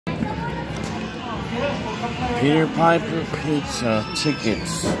Peter Piper Pizza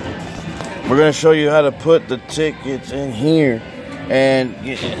tickets. We're going to show you how to put the tickets in here and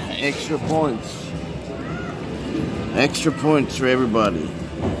get extra points. Extra points for everybody.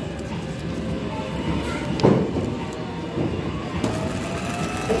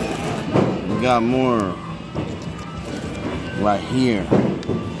 We got more right here.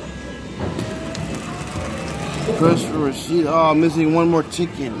 Push for receipt. Oh, I'm missing one more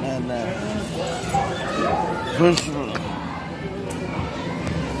ticket. Man, push for.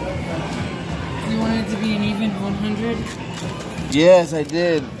 You wanted it to be an even 100? Yes, I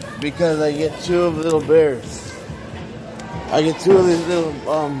did, because I get 2 of the little bears. I get 2 of these little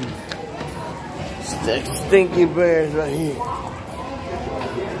stinky bears right here.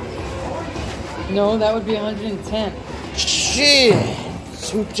 No, that would be 110. Shit!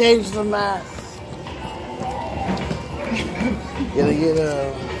 Who changed the math?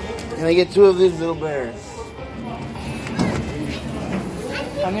 Can I get 2 of these little bears?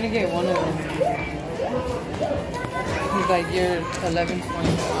 I'm gonna get one of them. He's like, you're 11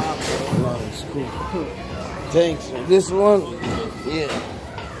 points off. No, it's cool. Thanks. This one? Yeah.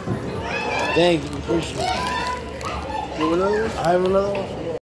 Thank you. Appreciate it. You have another one? I have another one.